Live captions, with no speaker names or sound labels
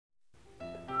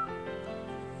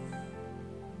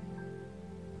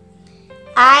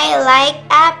I like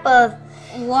apples.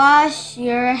 Wash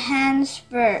your hands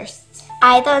first.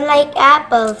 I don't like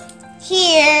apples.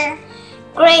 Here.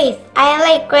 Grapes. I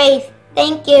like grapes.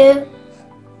 Thank you.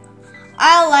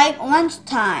 I like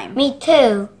lunchtime. Me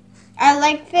too. I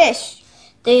like fish.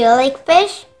 Do you like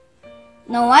fish?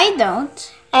 No, I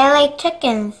don't. I like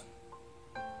chickens.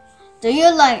 Do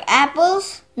you like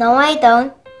apples? No, I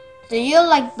don't. Do you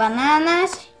like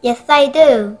bananas? Yes, I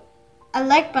do. I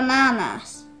like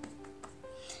bananas.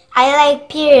 I like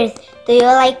pears. Do you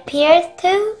like pears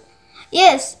too?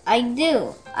 Yes, I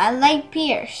do. I like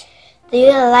pears. Do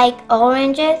you like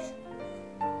oranges?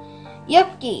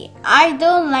 Yucky, I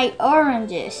don't like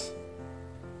oranges.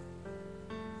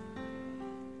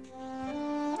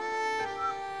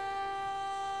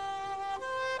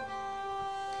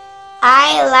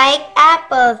 I like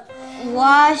apples.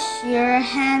 Wash your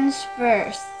hands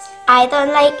first. I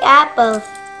don't like apples.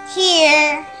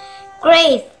 Here.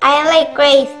 Grapes. I like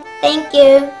grapes. Thank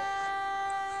you.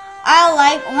 I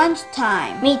like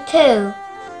lunchtime. Me too.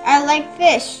 I like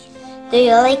fish. Do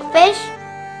you like fish?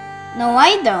 No,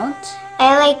 I don't.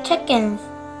 I like chickens.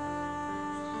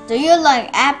 Do you like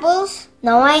apples?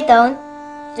 No, I don't.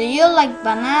 Do you like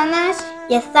bananas?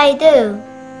 Yes, I do.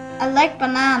 I like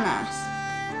bananas.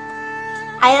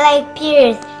 I like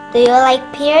pears. Do you like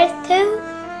pears too?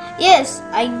 Yes,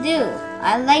 I do.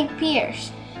 I like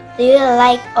pears. Do you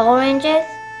like oranges?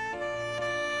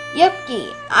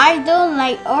 Yucky, I don't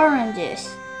like oranges.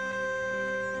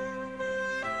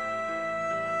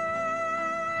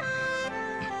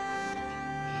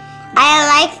 I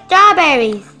like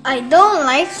strawberries. I don't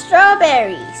like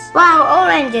strawberries. Wow,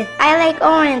 oranges. I like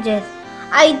oranges.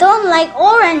 I don't like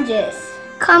oranges.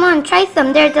 Come on, try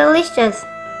some. They're delicious.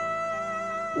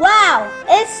 Wow,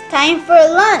 it's time for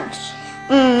lunch.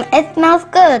 It smells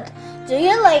good. Do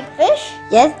you like fish?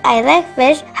 Yes, I like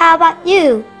fish. How about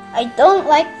you? I don't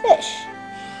like fish.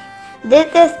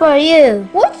 This is for you.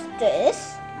 What's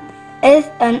this? It's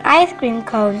an ice cream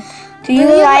cone. Do you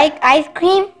like ice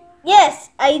cream? Yes,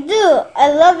 I do.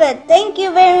 I love it. Thank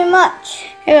you very much.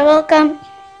 You're welcome.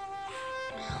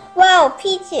 Wow,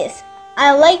 peaches.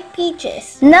 I like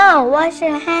peaches. No, wash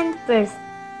your hands first.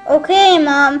 Okay,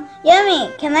 Mom.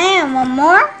 Yummy. Can I have one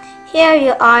more? Here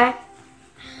you are.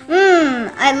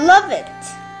 I love it.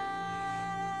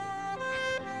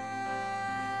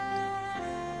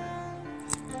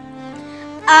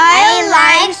 I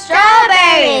like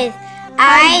strawberries.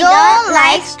 I don't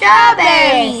like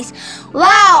strawberries.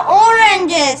 Wow,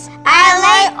 oranges. I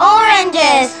like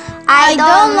oranges. I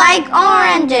don't like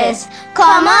oranges.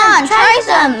 Come on, try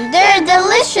some. They're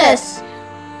delicious.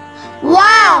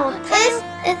 Wow,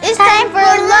 it's time for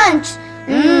lunch.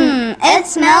 It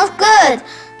smells good.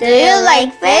 Do you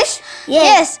like fish?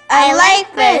 Yes, I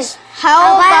like fish.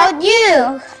 How about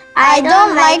you? I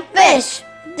don't like fish.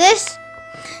 This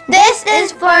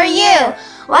is for you.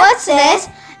 What's this?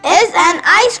 It's an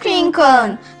ice cream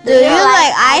cone. Do you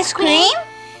like ice cream?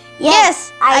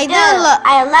 Yes, I do.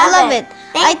 I love it.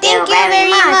 Thank you very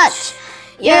much.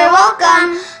 You're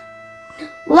welcome.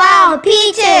 Wow,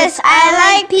 peaches. I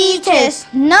like peaches.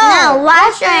 No,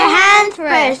 wash your hands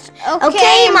first.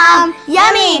 Okay, Mom.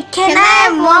 Yummy. Can I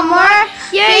have one more?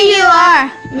 Here you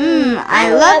are.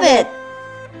 I love it.